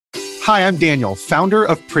Hi, I'm Daniel, founder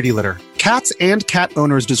of Pretty Litter. Cats and cat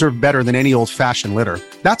owners deserve better than any old-fashioned litter.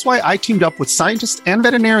 That's why I teamed up with scientists and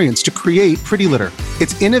veterinarians to create Pretty Litter.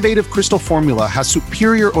 Its innovative crystal formula has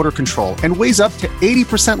superior odor control and weighs up to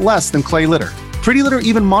 80% less than clay litter. Pretty Litter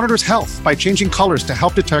even monitors health by changing colors to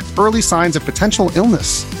help detect early signs of potential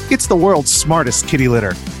illness. It's the world's smartest kitty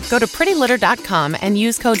litter. Go to prettylitter.com and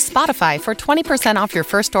use code SPOTIFY for 20% off your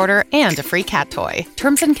first order and a free cat toy.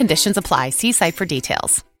 Terms and conditions apply. See site for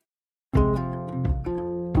details.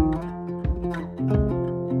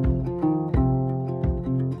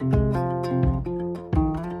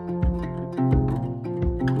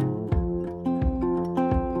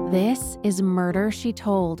 This is Murder, She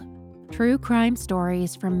Told. True crime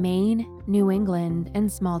stories from Maine, New England,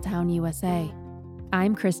 and small-town USA.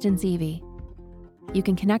 I'm Kristen Seavey. You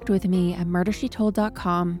can connect with me at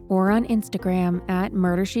murdershetold.com or on Instagram at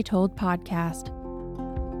murdershetoldpodcast.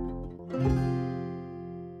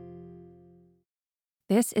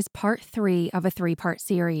 This is part 3 of a 3-part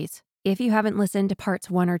series. If you haven't listened to parts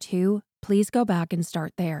 1 or 2, please go back and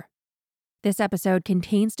start there. This episode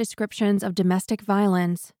contains descriptions of domestic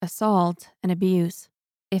violence, assault, and abuse.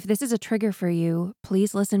 If this is a trigger for you,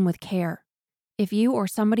 please listen with care. If you or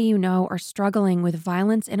somebody you know are struggling with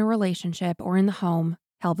violence in a relationship or in the home,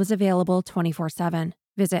 help is available 24/7.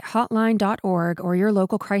 Visit hotline.org or your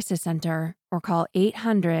local crisis center or call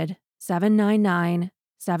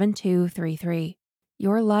 800-799-7233.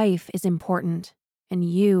 Your life is important, and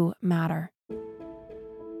you matter.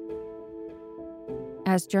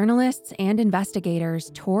 As journalists and investigators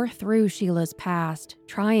tore through Sheila's past,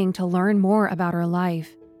 trying to learn more about her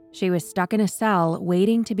life, she was stuck in a cell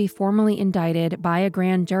waiting to be formally indicted by a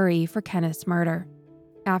grand jury for Kenneth's murder.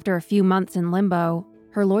 After a few months in limbo,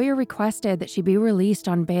 her lawyer requested that she be released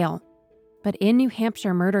on bail. But in New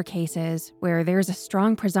Hampshire murder cases, where there's a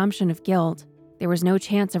strong presumption of guilt, there was no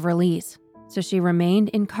chance of release, so she remained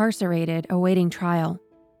incarcerated awaiting trial.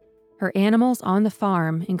 Her animals on the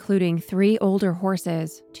farm, including 3 older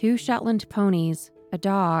horses, 2 Shetland ponies, a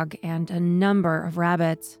dog, and a number of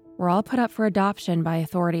rabbits, were all put up for adoption by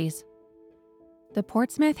authorities. The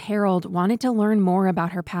Portsmouth Herald wanted to learn more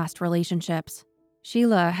about her past relationships.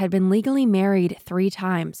 Sheila had been legally married 3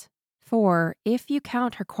 times, 4 if you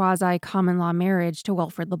count her quasi-common law marriage to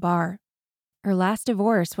Wilfrid Labar. Her last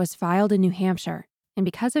divorce was filed in New Hampshire, and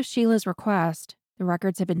because of Sheila's request, the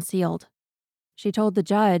records had been sealed. She told the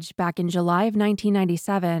judge back in July of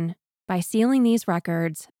 1997, "By sealing these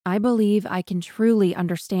records, I believe I can truly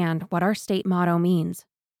understand what our state motto means.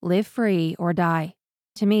 Live free or die.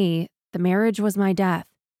 To me, the marriage was my death,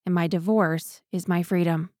 and my divorce is my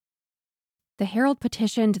freedom." The Herald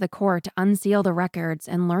petitioned the court to unseal the records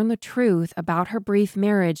and learn the truth about her brief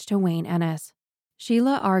marriage to Wayne Ennis.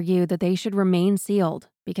 Sheila argued that they should remain sealed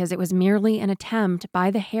because it was merely an attempt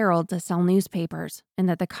by the Herald to sell newspapers, and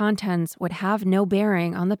that the contents would have no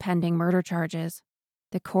bearing on the pending murder charges.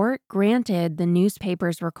 The court granted the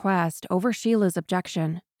newspaper's request over Sheila's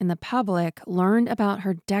objection, and the public learned about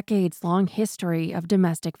her decades-long history of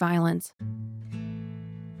domestic violence.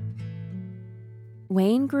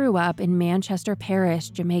 Wayne grew up in Manchester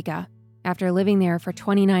Parish, Jamaica. After living there for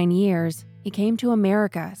 29 years, he came to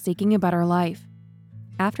America seeking a better life.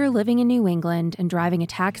 After living in New England and driving a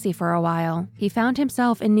taxi for a while, he found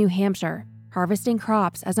himself in New Hampshire, harvesting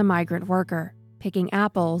crops as a migrant worker, picking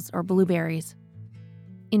apples or blueberries.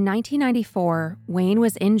 In 1994, Wayne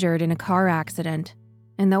was injured in a car accident,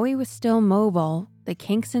 and though he was still mobile, the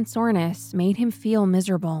kinks and soreness made him feel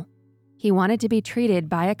miserable. He wanted to be treated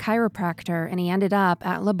by a chiropractor, and he ended up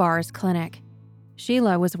at Labar's clinic.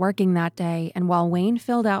 Sheila was working that day, and while Wayne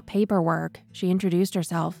filled out paperwork, she introduced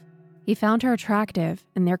herself. He found her attractive,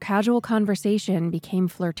 and their casual conversation became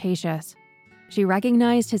flirtatious. She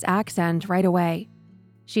recognized his accent right away.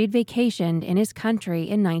 She'd vacationed in his country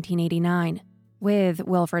in 1989, with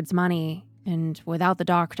Wilfrid's money and without the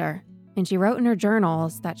doctor, and she wrote in her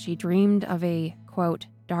journals that she dreamed of a, quote,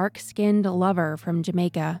 dark-skinned lover from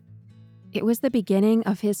Jamaica. It was the beginning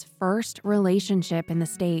of his first relationship in the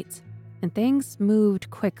States, and things moved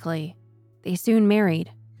quickly. They soon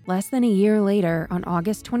married, less than a year later on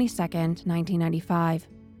August 22nd, 1995.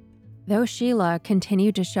 Though Sheila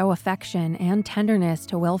continued to show affection and tenderness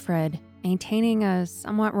to Wilfrid, maintaining a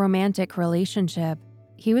somewhat romantic relationship,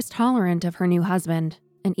 he was tolerant of her new husband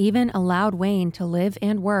and even allowed Wayne to live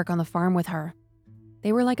and work on the farm with her.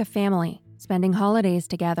 They were like a family, spending holidays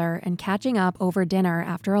together and catching up over dinner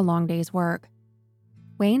after a long day's work.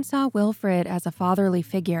 Wayne saw Wilfrid as a fatherly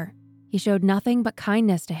figure. He showed nothing but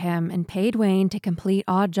kindness to him and paid Wayne to complete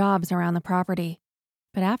odd jobs around the property.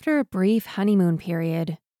 But after a brief honeymoon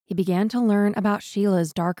period, he began to learn about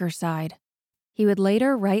Sheila's darker side. He would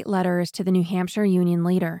later write letters to the New Hampshire Union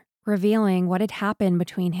leader, revealing what had happened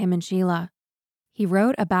between him and Sheila. He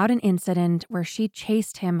wrote about an incident where she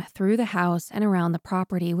chased him through the house and around the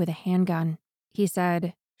property with a handgun. He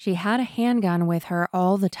said, "She had a handgun with her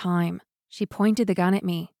all the time. She pointed the gun at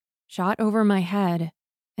me, shot over my head,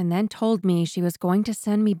 and then told me she was going to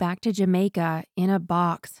send me back to Jamaica in a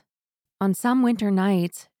box." On some winter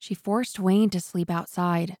nights, she forced Wayne to sleep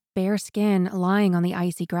outside, bare skin lying on the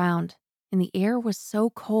icy ground, and the air was so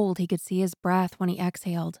cold he could see his breath when he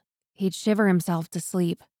exhaled. He'd shiver himself to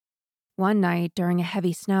sleep. One night during a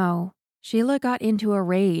heavy snow, Sheila got into a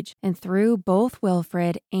rage and threw both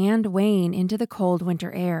Wilfred and Wayne into the cold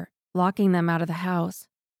winter air, locking them out of the house.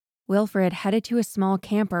 Wilfred headed to a small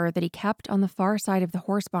camper that he kept on the far side of the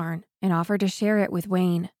horse barn and offered to share it with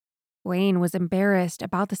Wayne. Wayne was embarrassed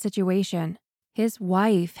about the situation. His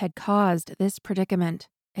wife had caused this predicament,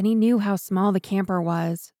 and he knew how small the camper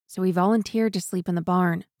was, so he volunteered to sleep in the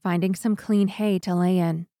barn, finding some clean hay to lay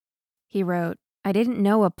in. He wrote, "I didn't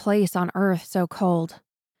know a place on earth so cold."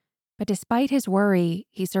 But despite his worry,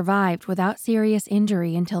 he survived without serious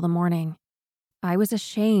injury until the morning. "I was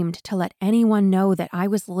ashamed to let anyone know that I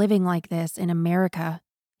was living like this in America,"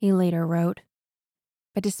 he later wrote.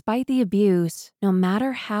 But despite the abuse, no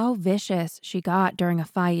matter how vicious she got during a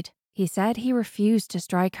fight, he said he refused to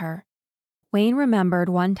strike her. Wayne remembered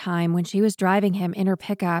one time when she was driving him in her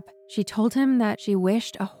pickup, she told him that she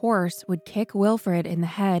wished a horse would kick Wilfred in the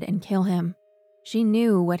head and kill him. She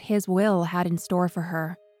knew what his will had in store for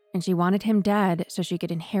her, and she wanted him dead so she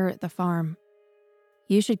could inherit the farm.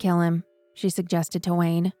 "You should kill him," she suggested to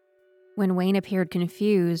Wayne. When Wayne appeared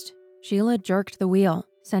confused, Sheila jerked the wheel,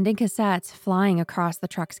 sending cassettes flying across the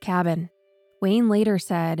truck's cabin. Wayne later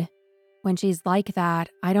said, "When she's like that,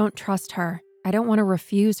 I don't trust her. I don't want to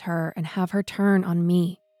refuse her and have her turn on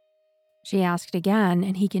me." She asked again,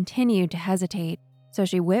 and he continued to hesitate, so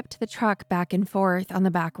she whipped the truck back and forth on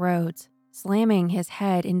the back roads, slamming his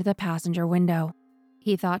head into the passenger window.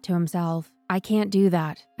 He thought to himself, "I can't do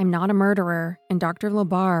that. I'm not a murderer, and Dr.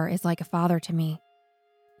 Labar is like a father to me."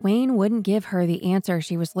 Wayne wouldn't give her the answer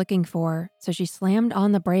she was looking for, so she slammed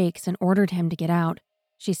on the brakes and ordered him to get out.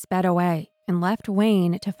 She sped away and left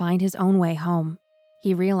Wayne to find his own way home.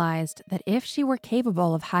 He realized that if she were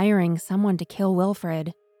capable of hiring someone to kill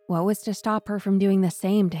Wilfred, what was to stop her from doing the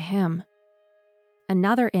same to him?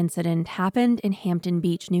 Another incident happened in Hampton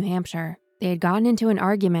Beach, New Hampshire. They had gotten into an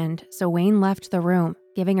argument, so Wayne left the room,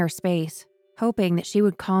 giving her space, hoping that she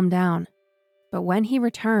would calm down. But when he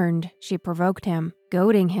returned, she provoked him,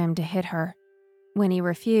 goading him to hit her. When he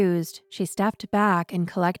refused, she stepped back and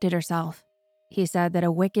collected herself. He said that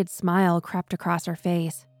a wicked smile crept across her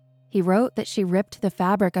face. He wrote that she ripped the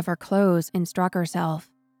fabric of her clothes and struck herself.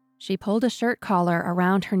 She pulled a shirt collar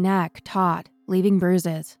around her neck taut, leaving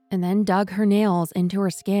bruises, and then dug her nails into her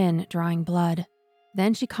skin, drawing blood.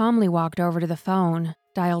 Then she calmly walked over to the phone,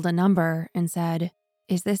 dialed a number, and said,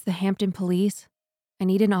 "Is this the Hampton police? I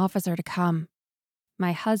need an officer to come.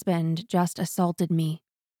 My husband just assaulted me."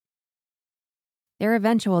 Their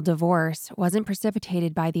eventual divorce wasn't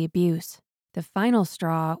precipitated by the abuse. The final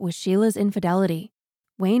straw was Sheila's infidelity.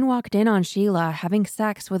 Wayne walked in on Sheila having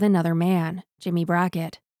sex with another man, Jimmy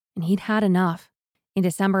Brackett, and he'd had enough. In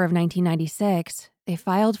December of 1996, they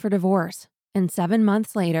filed for divorce, and 7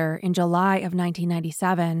 months later, in July of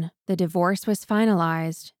 1997, the divorce was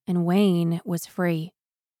finalized and Wayne was free.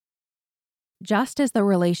 Just as the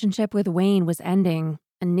relationship with Wayne was ending,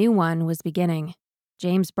 a new one was beginning.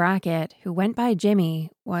 James Brackett, who went by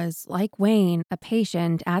Jimmy, was, like Wayne, a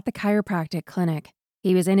patient at the chiropractic clinic.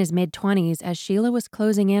 He was in his mid-20s as Sheila was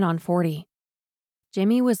closing in on 40.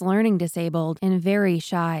 Jimmy was learning disabled and very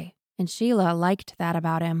shy, and Sheila liked that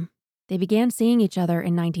about him. They began seeing each other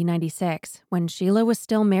in 1996, when Sheila was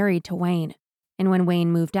still married to Wayne. And when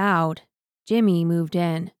Wayne moved out, Jimmy moved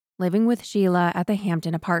in, living with Sheila at the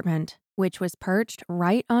Hampton apartment, which was perched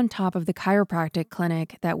right on top of the chiropractic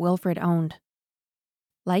clinic that Wilfred owned.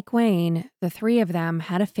 Like Wayne, the three of them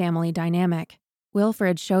had a family dynamic.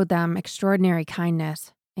 Wilfred showed them extraordinary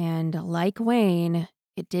kindness, and like Wayne,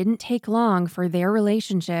 it didn't take long for their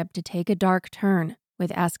relationship to take a dark turn,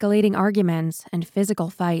 with escalating arguments and physical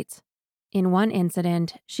fights. In one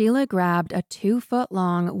incident, Sheila grabbed a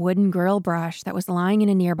 2-foot-long wooden grill brush that was lying in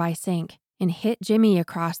a nearby sink and hit Jimmy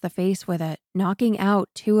across the face with it, knocking out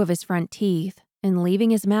 2 of his front teeth and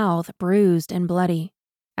leaving his mouth bruised and bloody.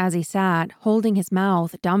 As he sat, holding his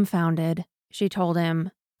mouth dumbfounded, she told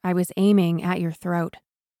him, "I was aiming at your throat."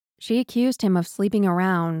 She accused him of sleeping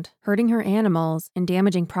around, hurting her animals, and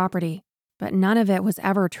damaging property, but none of it was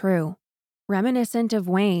ever true. Reminiscent of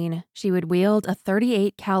Wayne, she would wield a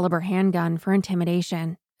 .38 caliber handgun for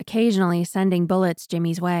intimidation, occasionally sending bullets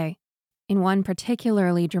Jimmy's way. In one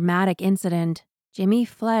particularly dramatic incident, Jimmy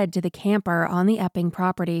fled to the camper on the Epping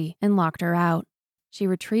property and locked her out. She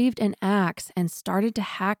retrieved an axe and started to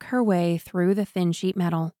hack her way through the thin sheet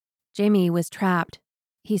metal. Jimmy was trapped.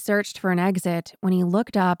 He searched for an exit when he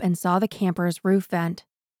looked up and saw the camper's roof vent.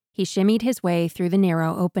 He shimmied his way through the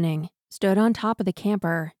narrow opening, stood on top of the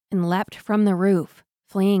camper, and leapt from the roof,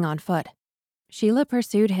 fleeing on foot. Sheila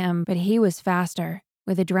pursued him, but he was faster.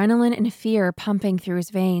 With adrenaline and fear pumping through his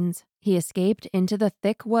veins, he escaped into the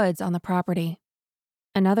thick woods on the property.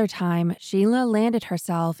 Another time, Sheila landed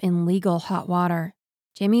herself in legal hot water.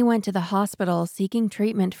 Jimmy went to the hospital seeking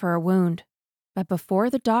treatment for a wound. But before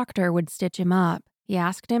the doctor would stitch him up, he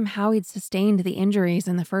asked him how he'd sustained the injuries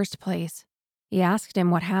in the first place. He asked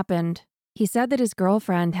him what happened. He said that his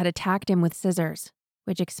girlfriend had attacked him with scissors,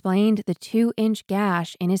 which explained the 2-inch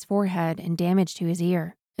gash in his forehead and damage to his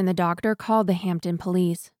ear, and the doctor called the Hampton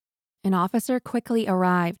police. An officer quickly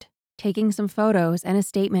arrived, taking some photos and a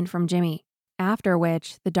statement from Jimmy, after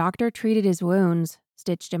which the doctor treated his wounds,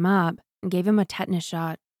 stitched him up, and gave him a tetanus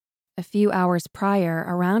shot. A few hours prior,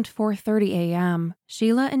 around 4:30 a.m.,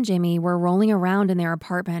 Sheila and Jimmy were rolling around in their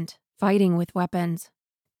apartment, fighting with weapons.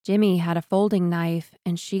 Jimmy had a folding knife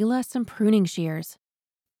and Sheila some pruning shears.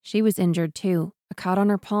 She was injured too, a cut on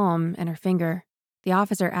her palm and her finger. The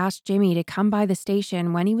officer asked Jimmy to come by the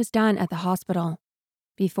station when he was done at the hospital.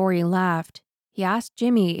 Before he left, he asked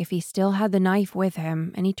Jimmy if he still had the knife with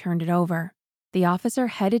him, and he turned it over. The officer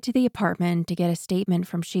headed to the apartment to get a statement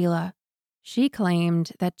from Sheila. She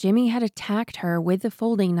claimed that Jimmy had attacked her with the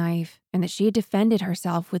folding knife and that she had defended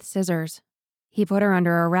herself with scissors. He put her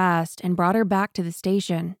under arrest and brought her back to the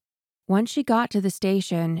station. Once she got to the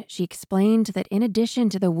station, she explained that in addition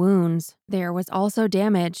to the wounds, there was also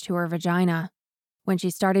damage to her vagina. When she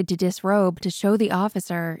started to disrobe to show the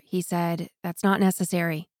officer, he said, "That's not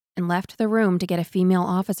necessary," and left the room to get a female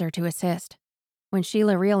officer to assist. When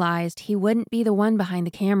Sheila realized he wouldn't be the one behind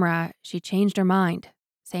the camera, she changed her mind,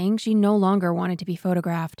 saying she no longer wanted to be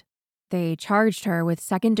photographed. They charged her with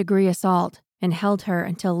second-degree assault and held her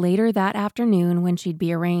until later that afternoon when she'd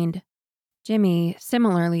be arraigned. Jimmy,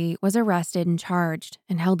 similarly, was arrested and charged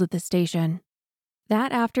and held at the station.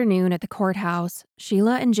 That afternoon at the courthouse,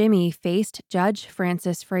 Sheila and Jimmy faced Judge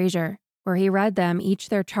Francis Fraser, where he read them each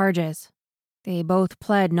their charges. They both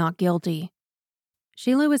pled not guilty.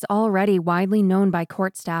 Sheila was already widely known by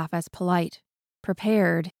court staff as polite,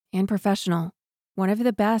 prepared, and professional, one of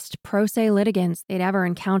the best pro se litigants they'd ever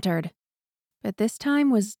encountered. But this time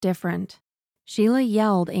was different. Sheila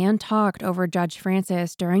yelled and talked over Judge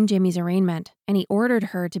Francis during Jimmy's arraignment, and he ordered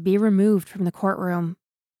her to be removed from the courtroom.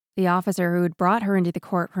 The officer who had brought her into the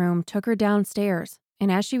courtroom took her downstairs,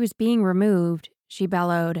 and as she was being removed, she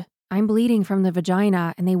bellowed, "I'm bleeding from the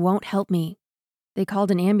vagina and they won't help me." They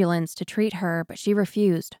called an ambulance to treat her, but she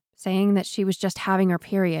refused, saying that she was just having her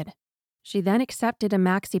period. She then accepted a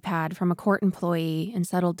maxi pad from a court employee and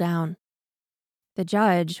settled down. The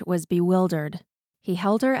judge was bewildered. He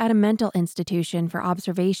held her at a mental institution for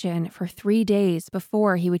observation for 3 days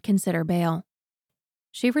before he would consider bail.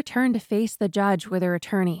 She returned to face the judge with her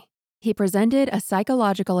attorney. He presented a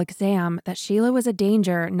psychological exam that Sheila was a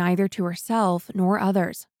danger neither to herself nor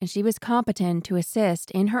others, and she was competent to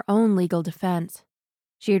assist in her own legal defense.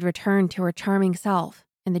 She had returned to her charming self,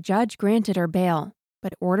 and the judge granted her bail,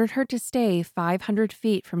 but ordered her to stay 500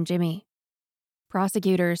 feet from Jimmy.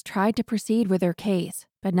 Prosecutors tried to proceed with their case,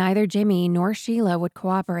 but neither Jimmy nor Sheila would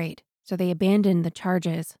cooperate, so they abandoned the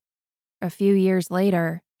charges. A few years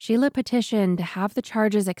later, Sheila petitioned to have the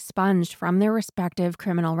charges expunged from their respective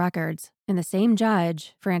criminal records, and the same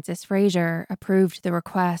judge, Francis Fraser, approved the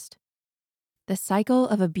request. The cycle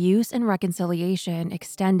of abuse and reconciliation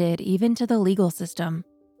extended even to the legal system.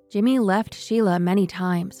 Jimmy left Sheila many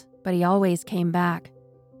times, but he always came back.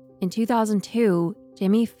 In 2002,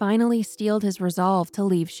 Jimmy finally steeled his resolve to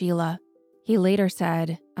leave Sheila. He later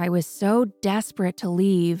said, "I was so desperate to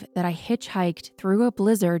leave that I hitchhiked through a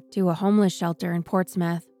blizzard to a homeless shelter in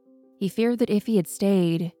Portsmouth." He feared that if he had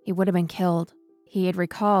stayed, he would have been killed. He had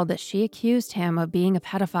recalled that she accused him of being a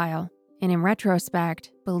pedophile, and in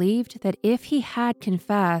retrospect, believed that if he had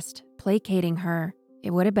confessed, placating her,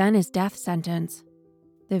 it would have been his death sentence.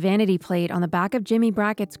 The vanity plate on the back of Jimmy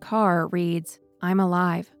Brackett's car reads, "I'm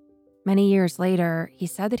alive." Many years later, he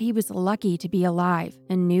said that he was lucky to be alive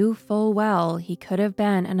and knew full well he could have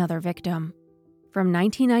been another victim. From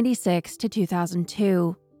 1996 to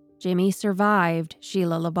 2002, Jimmy survived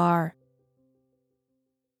Sheila LaBarre.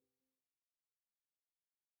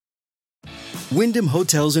 Wyndham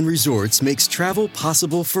Hotels and Resorts makes travel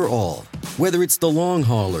possible for all. Whether it's the long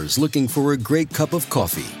haulers looking for a great cup of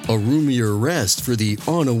coffee, a roomier rest for the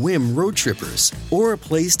on-a-whim road trippers, or a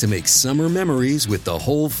place to make summer memories with the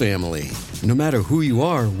whole family. No matter who you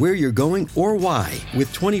are, where you're going, or why,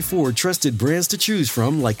 with 24 trusted brands to choose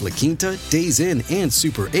from like La Quinta, Days Inn, and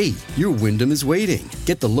Super 8, your Wyndham is waiting.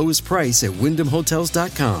 Get the lowest price at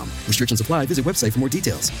WyndhamHotels.com. Restrictions apply. Visit website for more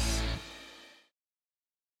details.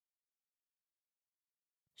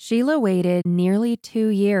 Sheila waited nearly 2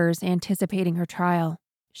 years anticipating her trial.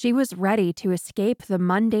 She was ready to escape the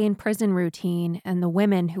mundane prison routine and the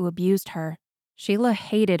women who abused her. Sheila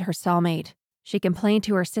hated her cellmate. She complained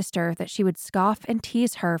to her sister that she would scoff and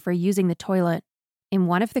tease her for using the toilet. In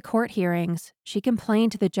one of the court hearings, she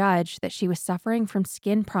complained to the judge that she was suffering from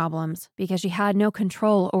skin problems because she had no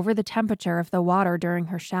control over the temperature of the water during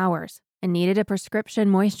her showers and needed a prescription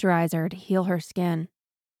moisturizer to heal her skin.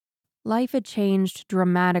 Life had changed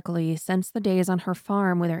dramatically since the days on her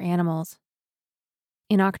farm with her animals.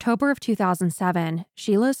 In October of 2007,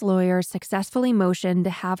 Sheila's lawyers successfully motioned to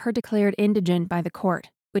have her declared indigent by the court,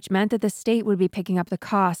 which meant that the state would be picking up the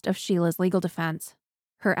cost of Sheila's legal defense.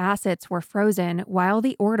 Her assets were frozen while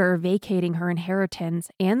the order vacating her inheritance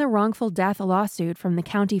and the wrongful death lawsuit from the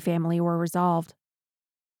County family were resolved.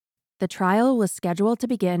 The trial was scheduled to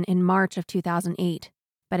begin in March of 2008,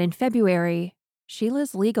 but in February,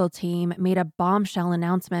 Sheila's legal team made a bombshell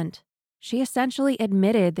announcement. She essentially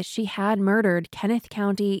admitted that she had murdered Kenneth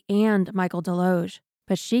County and Michael Deloge,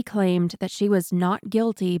 but she claimed that she was not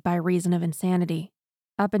guilty by reason of insanity.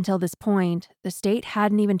 Up until this point, the state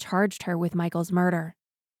hadn't even charged her with Michael's murder.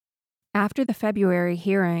 After the February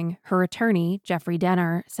hearing, her attorney, Jeffrey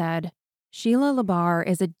Denner, said, "Sheila LaBarre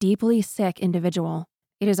is a deeply sick individual.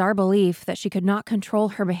 It is our belief that she could not control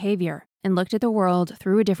her behavior and looked at the world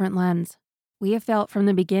through a different lens. We have felt from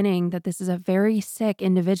the beginning that this is a very sick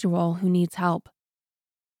individual who needs help."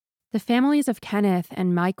 The families of Kenneth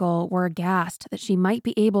and Michael were aghast that she might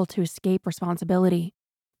be able to escape responsibility.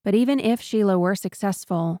 But even if Sheila were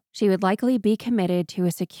successful, she would likely be committed to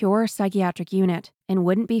a secure psychiatric unit and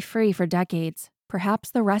wouldn't be free for decades,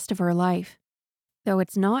 perhaps the rest of her life. Though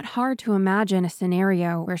it's not hard to imagine a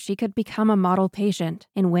scenario where she could become a model patient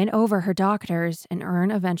and win over her doctors and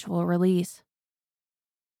earn eventual release.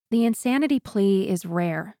 The insanity plea is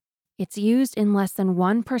rare. It's used in less than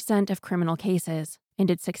 1% of criminal cases,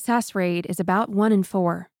 and its success rate is about 1 in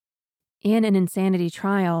 4. In an insanity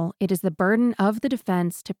trial, it is the burden of the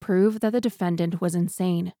defense to prove that the defendant was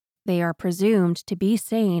insane. They are presumed to be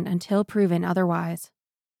sane until proven otherwise.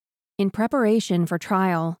 In preparation for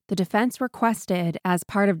trial, the defense requested, as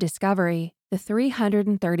part of discovery, the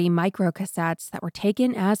 330 microcassettes that were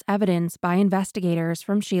taken as evidence by investigators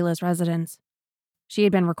from Sheila's residence. She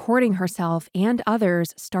had been recording herself and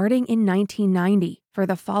others starting in 1990 for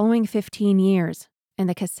the following 15 years, and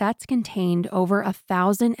the cassettes contained over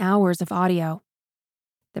 1,000 hours of audio.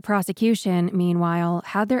 The prosecution, meanwhile,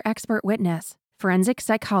 had their expert witness, forensic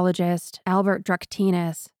psychologist Albert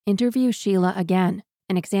Dructinus, interview Sheila again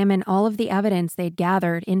and examine all of the evidence they'd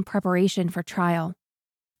gathered in preparation for trial.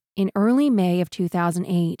 In early May of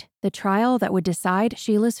 2008, the trial that would decide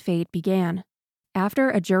Sheila's fate began. After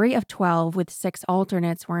a jury of 12 with 6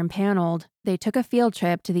 alternates were impaneled, they took a field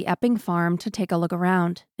trip to the Epping farm to take a look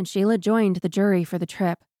around, and Sheila joined the jury for the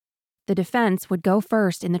trip. The defense would go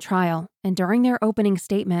first in the trial, and during their opening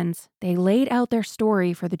statements, they laid out their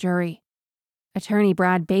story for the jury. Attorney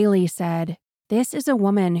Brad Bailey said, "This is a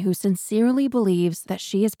woman who sincerely believes that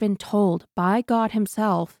she has been told by God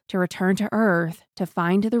himself to return to Earth to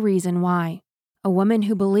find the reason why. A woman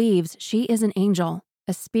who believes she is an angel,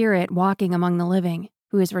 a spirit walking among the living,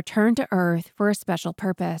 who has returned to Earth for a special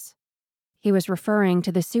purpose." He was referring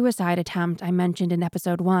to the suicide attempt I mentioned in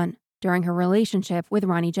episode 1 during her relationship with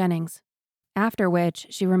Ronnie Jennings, after which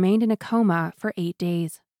she remained in a coma for 8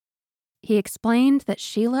 days. He explained that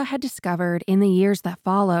Sheila had discovered in the years that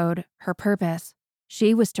followed her purpose.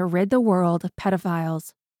 She was to rid the world of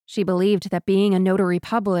pedophiles. She believed that being a notary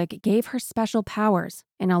public gave her special powers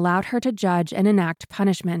and allowed her to judge and enact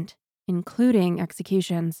punishment, including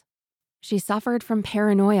executions. She suffered from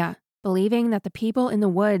paranoia, believing that the people in the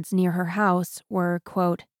woods near her house were,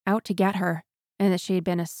 quote, out to get her, and that she had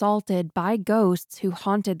been assaulted by ghosts who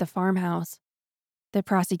haunted the farmhouse. The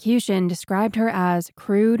prosecution described her as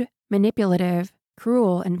crude, manipulative,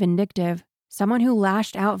 cruel, and vindictive, someone who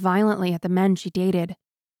lashed out violently at the men she dated.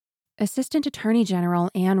 Assistant Attorney General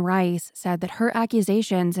Anne Rice said that her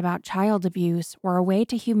accusations about child abuse were a way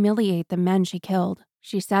to humiliate the men she killed.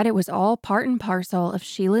 She said it was all part and parcel of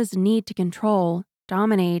Sheila's need to control,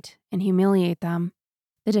 dominate, and humiliate them.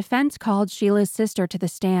 The defense called Sheila's sister to the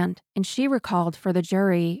stand, and she recalled for the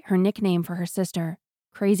jury her nickname for her sister,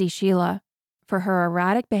 Crazy Sheila, for her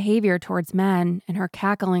erratic behavior towards men and her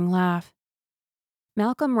cackling laugh.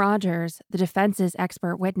 Malcolm Rogers, the defense's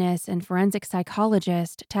expert witness and forensic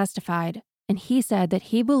psychologist, testified, and he said that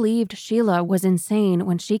he believed Sheila was insane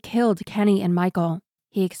when she killed Kenny and Michael.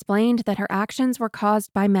 He explained that her actions were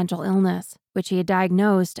caused by mental illness, which he had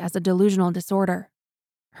diagnosed as a delusional disorder.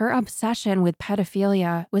 Her obsession with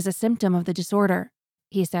pedophilia was a symptom of the disorder.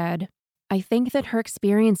 He said, "I think that her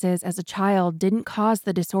experiences as a child didn't cause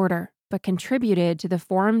the disorder, but contributed to the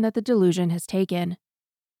form that the delusion has taken."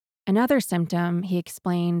 Another symptom, he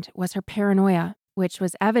explained, was her paranoia, which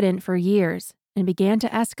was evident for years and began to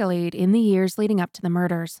escalate in the years leading up to the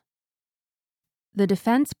murders. The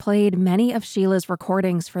defense played many of Sheila's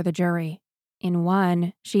recordings for the jury. In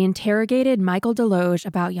one, she interrogated Michael Deloge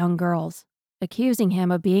about young girls, accusing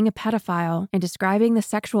him of being a pedophile and describing the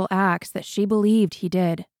sexual acts that she believed he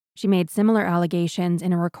did. She made similar allegations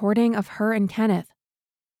in a recording of her and Kenneth.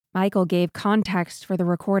 Michael gave context for the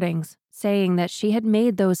recordings, saying that she had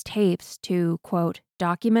made those tapes to, quote,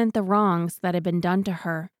 document the wrongs that had been done to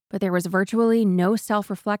her, but there was virtually no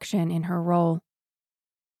self-reflection in her role.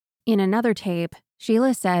 In another tape,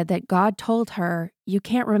 Sheila said that God told her, "You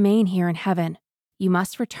can't remain here in heaven. You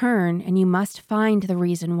must return and you must find the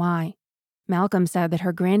reason why." Malcolm said that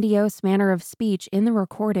her grandiose manner of speech in the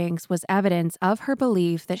recordings was evidence of her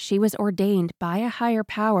belief that she was ordained by a higher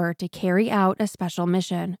power to carry out a special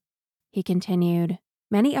mission. He continued,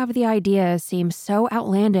 "Many of the ideas seem so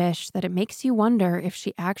outlandish that it makes you wonder if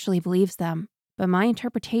she actually believes them, but my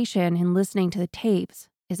interpretation in listening to the tapes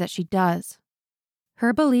is that she does."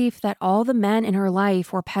 Her belief that all the men in her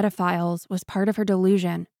life were pedophiles was part of her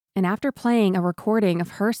delusion, and after playing a recording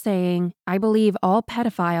of her saying, "I believe all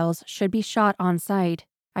pedophiles should be shot on sight.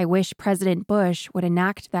 I wish President Bush would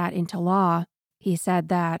enact that into law," he said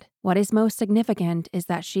that, "What is most significant is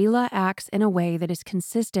that Sheila acts in a way that is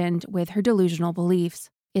consistent with her delusional beliefs.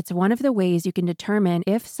 It's one of the ways you can determine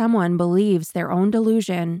if someone believes their own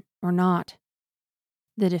delusion or not."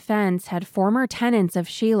 The defense had former tenants of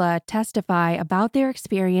Sheila testify about their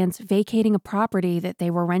experience vacating a property that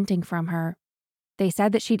they were renting from her. They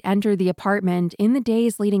said that she'd entered the apartment in the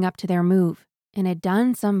days leading up to their move and had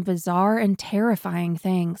done some bizarre and terrifying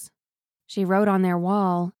things. She wrote on their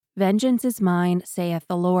wall, "Vengeance is mine, saith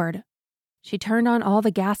the Lord." She turned on all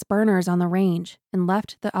the gas burners on the range and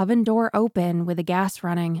left the oven door open with the gas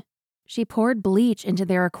running. She poured bleach into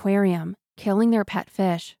their aquarium, killing their pet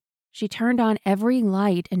fish. She turned on every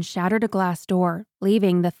light and shattered a glass door,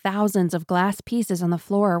 leaving the thousands of glass pieces on the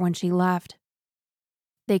floor when she left.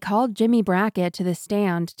 They called Jimmy Brackett to the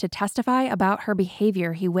stand to testify about her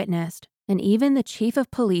behavior he witnessed, and even the chief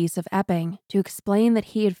of police of Epping to explain that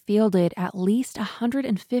he had fielded at least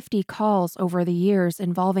 150 calls over the years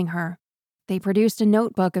involving her. They produced a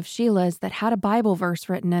notebook of Sheila's that had a Bible verse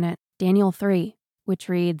written in it, Daniel 3, which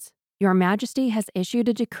reads, "Your Majesty has issued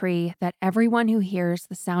a decree that everyone who hears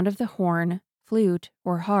the sound of the horn, flute,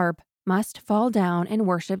 or harp must fall down and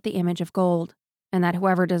worship the image of gold, and that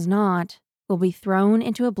whoever does not will be thrown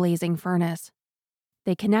into a blazing furnace."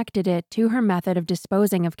 They connected it to her method of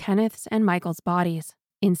disposing of Kenneth's and Michael's bodies,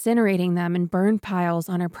 incinerating them in burn piles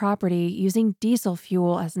on her property using diesel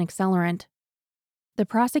fuel as an accelerant. The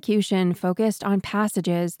prosecution focused on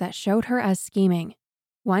passages that showed her as scheming.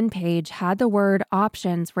 One page had the word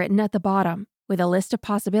options written at the bottom, with a list of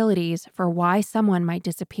possibilities for why someone might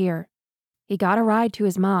disappear. He got a ride to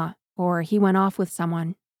his ma, or he went off with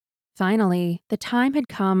someone. Finally, the time had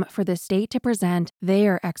come for the state to present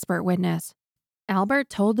their expert witness. Albert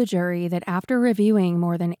told the jury that after reviewing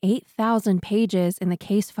more than 8,000 pages in the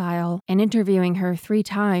case file and interviewing her 3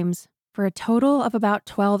 times, for a total of about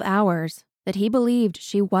 12 hours, that he believed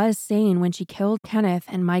she was sane when she killed Kenneth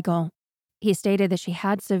and Michael. He stated that she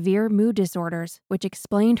had severe mood disorders, which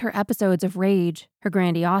explained her episodes of rage, her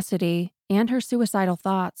grandiosity, and her suicidal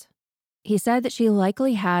thoughts. He said that she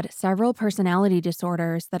likely had several personality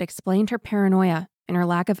disorders that explained her paranoia and her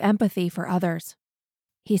lack of empathy for others.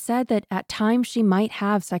 He said that at times she might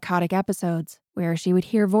have psychotic episodes where she would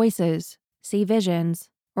hear voices, see visions,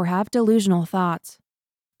 or have delusional thoughts.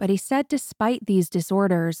 But he said despite these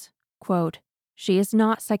disorders, quote, "She is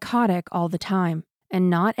not psychotic all the time,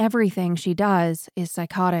 and not everything she does is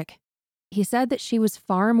psychotic." He said that she was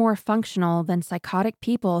far more functional than psychotic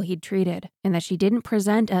people he'd treated, and that she didn't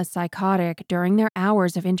present as psychotic during their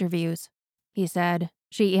hours of interviews. He said,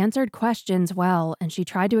 "She answered questions well, and she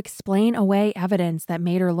tried to explain away evidence that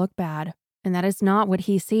made her look bad, and that is not what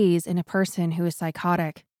he sees in a person who is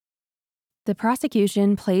psychotic." The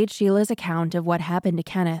prosecution played Sheila's account of what happened to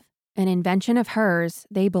Kenneth, an invention of hers,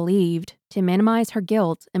 they believed, to minimize her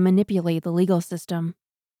guilt and manipulate the legal system.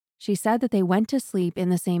 She said that they went to sleep in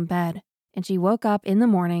the same bed, and she woke up in the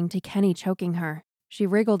morning to Kenny choking her. She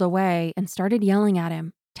wriggled away and started yelling at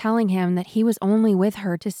him, telling him that he was only with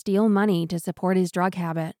her to steal money to support his drug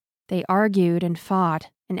habit. They argued and fought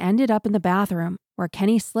and ended up in the bathroom, where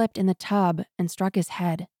Kenny slipped in the tub and struck his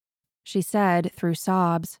head. She said, through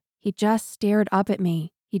sobs, "He just stared up at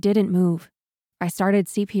me. He didn't move. I started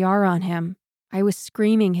CPR on him. I was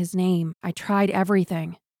screaming his name. I tried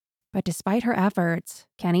everything." But despite her efforts,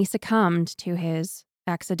 Kenny succumbed to his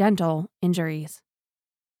accidental injuries.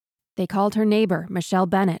 They called her neighbor, Michelle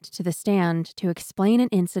Bennett, to the stand to explain an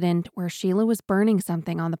incident where Sheila was burning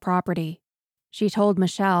something on the property. She told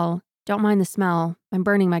Michelle, "Don't mind the smell. I'm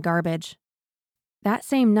burning my garbage." That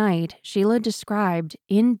same night, Sheila described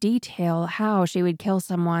in detail how she would kill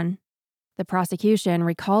someone. The prosecution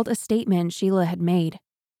recalled a statement Sheila had made.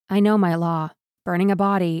 "I know my law. Burning a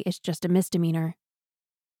body is just a misdemeanor."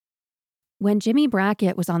 When Jimmy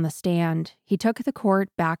Brackett was on the stand, he took the court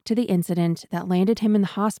back to the incident that landed him in the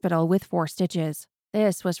hospital with 4 stitches.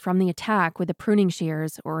 This was from the attack with the pruning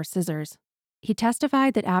shears or scissors. He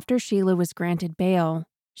testified that after Sheila was granted bail,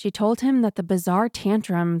 she told him that the bizarre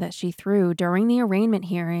tantrum that she threw during the arraignment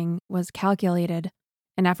hearing was calculated,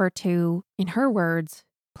 an effort to, in her words,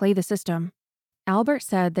 play the system. Albert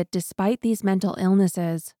said that despite these mental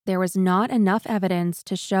illnesses, there was not enough evidence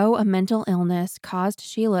to show a mental illness caused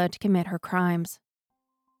Sheila to commit her crimes.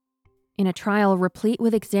 In a trial replete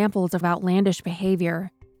with examples of outlandish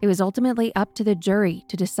behavior, it was ultimately up to the jury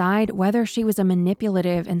to decide whether she was a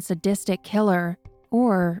manipulative and sadistic killer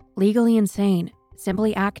or legally insane,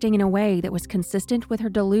 simply acting in a way that was consistent with her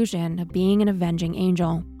delusion of being an avenging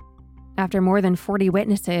angel. After more than 40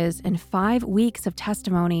 witnesses and 5 weeks of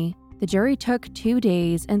testimony, the jury took 2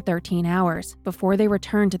 days and 13 hours before they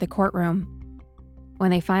returned to the courtroom. When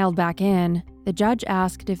they filed back in, the judge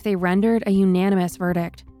asked if they rendered a unanimous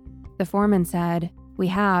verdict. The foreman said, "We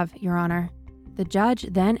have, Your Honor." The judge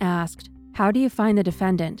then asked, "How do you find the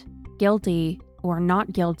defendant? Guilty or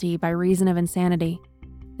not guilty by reason of insanity?"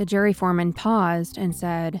 The jury foreman paused and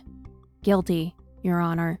said, "Guilty, Your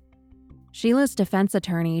Honor." Sheila's defense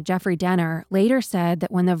attorney, Jeffrey Denner, later said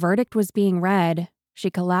that when the verdict was being read, she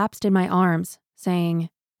collapsed in my arms, saying,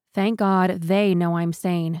 "Thank God they know I'm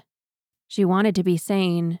sane." She wanted to be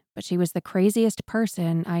sane, but she was the craziest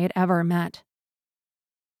person I had ever met.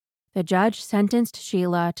 The judge sentenced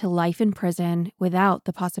Sheila to life in prison without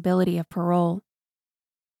the possibility of parole.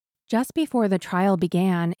 Just before the trial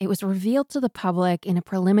began, it was revealed to the public in a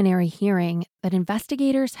preliminary hearing that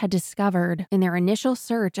investigators had discovered in their initial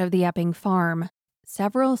search of the Epping farm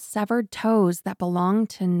several severed toes that belonged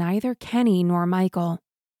to neither Kenny nor Michael.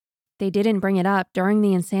 They didn't bring it up during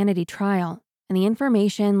the insanity trial, and the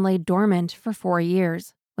information lay dormant for 4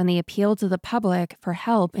 years when they appealed to the public for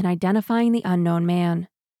help in identifying the unknown man.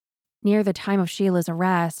 Near the time of Sheila's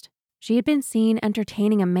arrest, she had been seen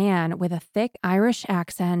entertaining a man with a thick Irish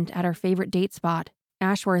accent at her favorite date spot,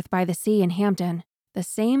 Ashworth by the Sea in Hampton, the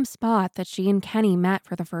same spot that she and Kenny met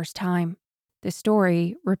for the first time. The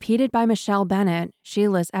story, repeated by Michelle Bennett,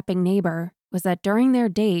 Sheila's Epping neighbor, was that during their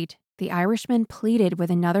date, the Irishman pleaded with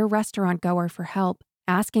another restaurant goer for help,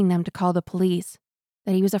 asking them to call the police,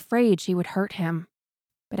 that he was afraid she would hurt him.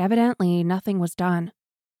 But evidently, nothing was done.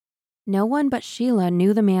 No one but Sheila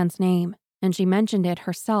knew the man's name, and she mentioned it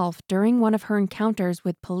herself during one of her encounters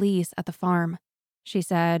with police at the farm. She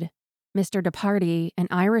said, "Mr. DeParty, an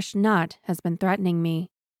Irish nut, has been threatening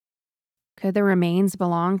me." Could the remains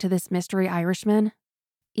belong to this mystery Irishman?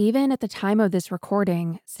 Even at the time of this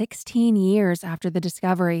recording, 16 years after the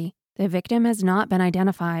discovery, the victim has not been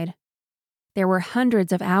identified. There were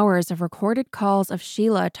hundreds of hours of recorded calls of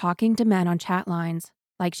Sheila talking to men on chat lines,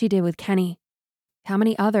 like she did with Kenny. How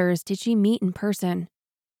many others did she meet in person?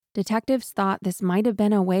 Detectives thought this might have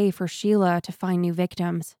been a way for Sheila to find new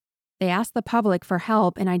victims. They asked the public for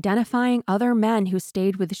help in identifying other men who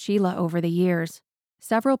stayed with Sheila over the years.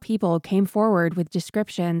 Several people came forward with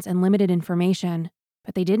descriptions and limited information,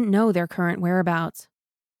 but they didn't know their current whereabouts.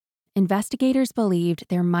 Investigators believed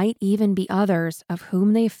there might even be others of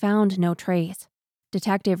whom they found no trace.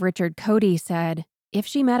 Detective Richard Cody said, "If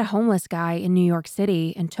she met a homeless guy in New York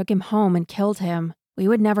City and took him home and killed him, we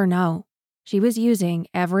would never know. She was using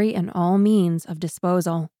every and all means of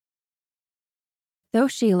disposal." Though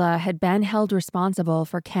Sheila had been held responsible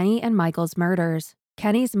for Kenny and Michael's murders,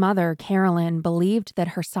 Kenny's mother, Carolyn, believed that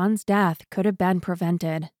her son's death could have been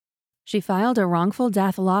prevented. She filed a wrongful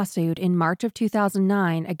death lawsuit in March of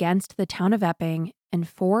 2009 against the town of Epping and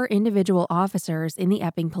 4 individual officers in the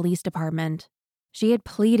Epping Police Department. She had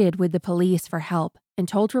pleaded with the police for help and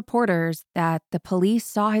told reporters that the police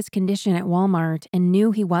saw his condition at Walmart and knew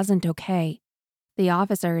he wasn't okay. The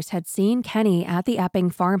officers had seen Kenny at the Epping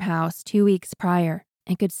farmhouse 2 weeks prior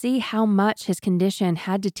and could see how much his condition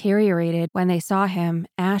had deteriorated when they saw him,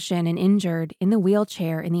 ashen and injured, in the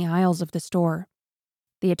wheelchair in the aisles of the store.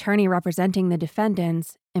 The attorney representing the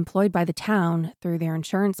defendants, employed by the town through their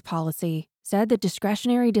insurance policy, said the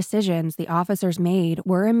discretionary decisions the officers made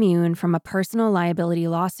were immune from a personal liability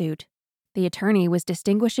lawsuit. The attorney was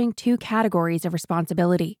distinguishing two categories of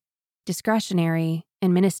responsibility: discretionary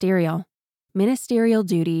and ministerial. Ministerial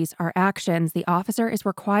duties are actions the officer is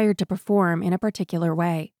required to perform in a particular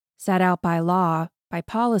way, set out by law, by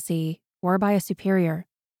policy, or by a superior.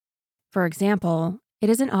 For example, it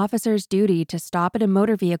is an officer's duty to stop at a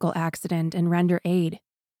motor vehicle accident and render aid.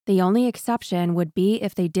 The only exception would be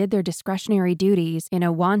if they did their discretionary duties in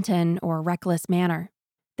a wanton or reckless manner.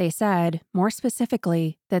 They said, more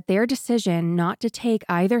specifically, that their decision not to take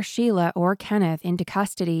either Sheila or Kenneth into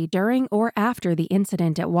custody during or after the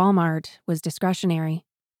incident at Walmart was discretionary.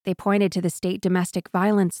 They pointed to the state domestic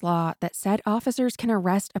violence law that said officers can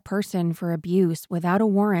arrest a person for abuse without a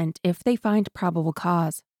warrant if they find probable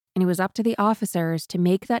cause, and it was up to the officers to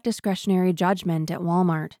make that discretionary judgment at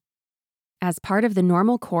Walmart. As part of the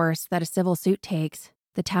normal course that a civil suit takes,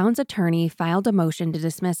 the town's attorney filed a motion to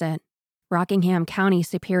dismiss it. Rockingham County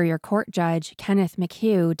Superior Court Judge Kenneth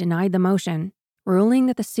McHugh denied the motion, ruling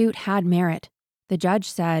that the suit had merit. The judge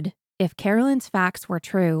said, if Carolyn's facts were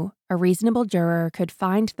true, a reasonable juror could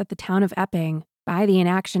find that the town of Epping, by the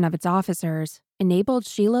inaction of its officers, enabled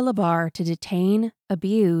Sheila LaBarre to detain,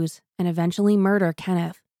 abuse, and eventually murder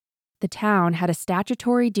Kenneth. The town had a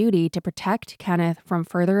statutory duty to protect Kenneth from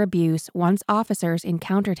further abuse once officers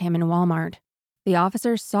encountered him in Walmart. The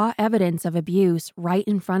officers saw evidence of abuse right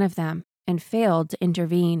in front of them and failed to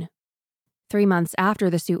intervene. 3 months after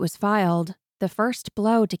the suit was filed, the first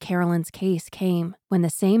blow to Carolyn's case came when the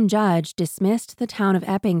same judge dismissed the town of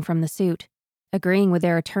Epping from the suit, agreeing with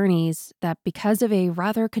their attorneys that because of a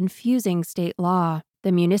rather confusing state law,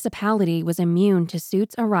 the municipality was immune to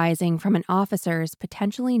suits arising from an officer's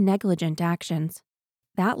potentially negligent actions.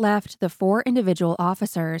 That left the 4 individual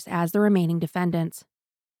officers as the remaining defendants.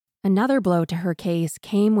 Another blow to her case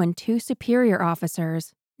came when 2 superior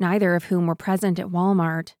officers, neither of whom were present at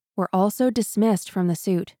Walmart, were also dismissed from the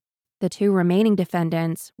suit. The 2 remaining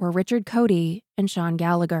defendants were Richard Cody and Sean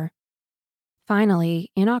Gallagher. Finally,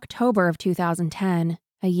 in October of 2010,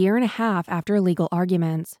 a year and a half after legal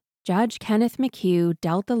arguments, Judge Kenneth McHugh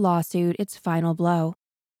dealt the lawsuit its final blow.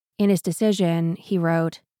 In his decision, he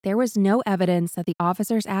wrote, "There was no evidence that the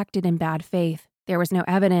officers acted in bad faith. There was no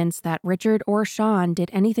evidence that Richard or Sean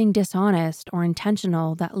did anything dishonest or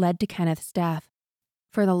intentional that led to Kenneth's death.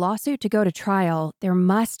 For the lawsuit to go to trial, there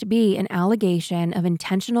must be an allegation of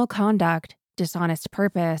intentional conduct, dishonest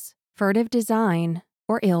purpose, furtive design,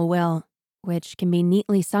 or ill will, which can be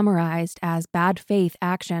neatly summarized as bad faith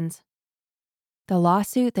actions." The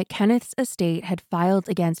lawsuit that Kenneth's estate had filed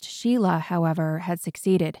against Sheila, however, had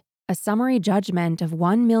succeeded. A summary judgment of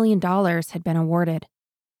 $1 million had been awarded.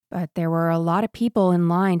 But there were a lot of people in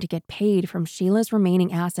line to get paid from Sheila's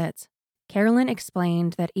remaining assets. Carolyn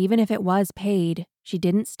explained that even if it was paid, she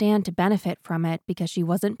didn't stand to benefit from it because she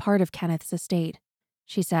wasn't part of Kenneth's estate.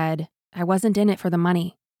 She said, "I wasn't in it for the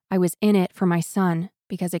money. I was in it for my son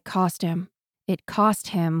because it cost him. It cost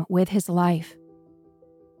him with his life."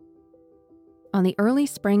 On the early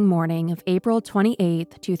spring morning of April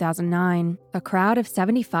 28, 2009, a crowd of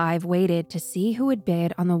 75 waited to see who would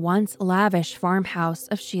bid on the once lavish farmhouse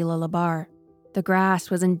of Sheila LaBarre. The grass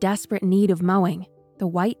was in desperate need of mowing. The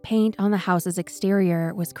white paint on the house's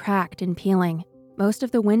exterior was cracked and peeling. Most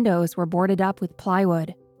of the windows were boarded up with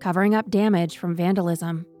plywood, covering up damage from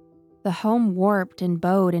vandalism. The home warped and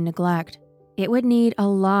bowed in neglect. It would need a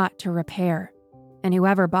lot to repair, and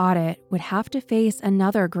whoever bought it would have to face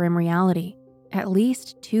another grim reality. At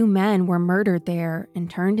least 2 men were murdered there and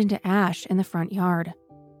turned into ash in the front yard.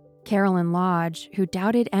 Carolyn Lodge, who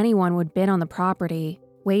doubted anyone would bid on the property,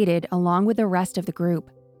 waited along with the rest of the group.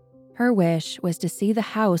 Her wish was to see the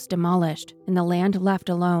house demolished and the land left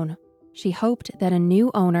alone. She hoped that a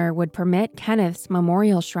new owner would permit Kenneth's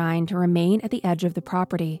memorial shrine to remain at the edge of the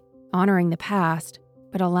property, honoring the past,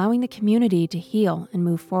 but allowing the community to heal and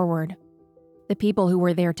move forward. The people who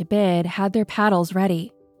were there to bid had their paddles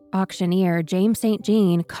ready. Auctioneer James St.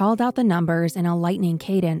 Jean called out the numbers in a lightning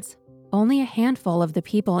cadence. Only a handful of the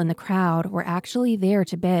people in the crowd were actually there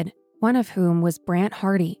to bid, one of whom was Brant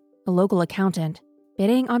Hardy, a local accountant,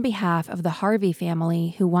 bidding on behalf of the Harvey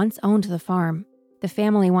family who once owned the farm. The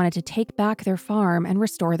family wanted to take back their farm and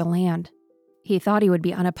restore the land. He thought he would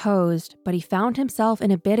be unopposed, but he found himself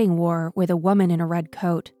in a bidding war with a woman in a red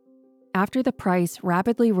coat. After the price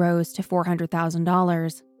rapidly rose to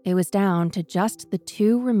 $400,000, it was down to just the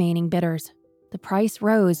two remaining bidders. The price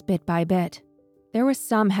rose bit by bit. There was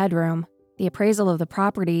some headroom. The appraisal of the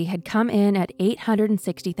property had come in at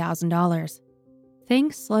 $860,000.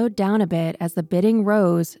 Things slowed down a bit as the bidding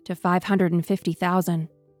rose to $550,000.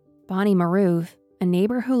 Bonnie Maroof, a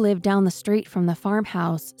neighbor who lived down the street from the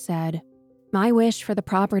farmhouse, said, "My wish for the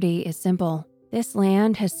property is simple. This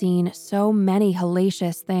land has seen so many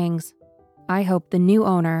hellacious things. I hope the new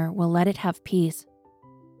owner will let it have peace."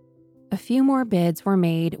 A few more bids were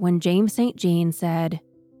made when James St. Jean said,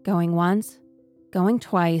 "Going once, going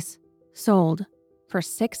twice, sold for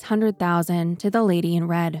 $600,000 to the lady in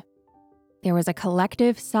red." There was a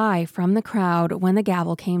collective sigh from the crowd when the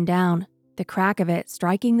gavel came down. The crack of it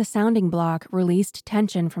striking the sounding block released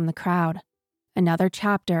tension from the crowd. Another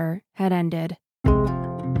chapter had ended.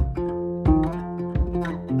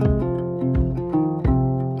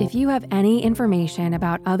 If you have any information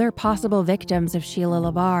about other possible victims of Sheila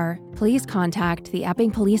LaBarre, please contact the Epping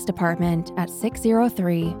Police Department at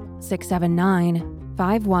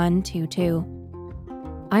 603-679-5122.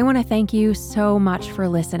 I want to thank you so much for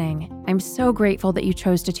listening. I'm so grateful that you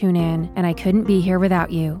chose to tune in, and I couldn't be here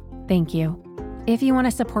without you. Thank you. If you want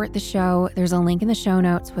to support the show, there's a link in the show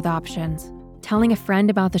notes with options. Telling a friend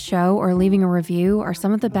about the show or leaving a review are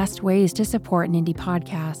some of the best ways to support an indie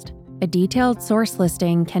podcast. A detailed source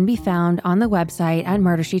listing can be found on the website at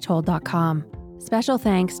murdershetold.com. Special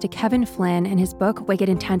thanks to Kevin Flynn and his book Wicked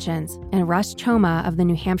Intentions, and Russ Choma of the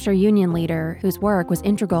New Hampshire Union Leader, whose work was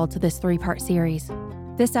integral to this 3-part series.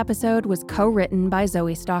 This episode was co-written by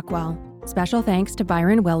Zoe Stockwell. Special thanks to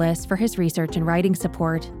Byron Willis for his research and writing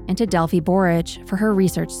support, and to Delphi Borich for her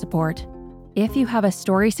research support. If you have a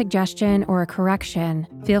story suggestion or a correction,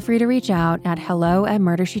 feel free to reach out at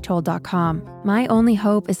hello@murdershetold.com. My only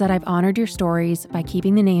hope is that I've honored your stories by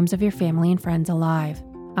keeping the names of your family and friends alive.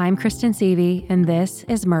 I'm Kristen Seavey, and this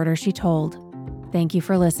is Murder, She Told. Thank you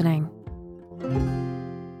for listening.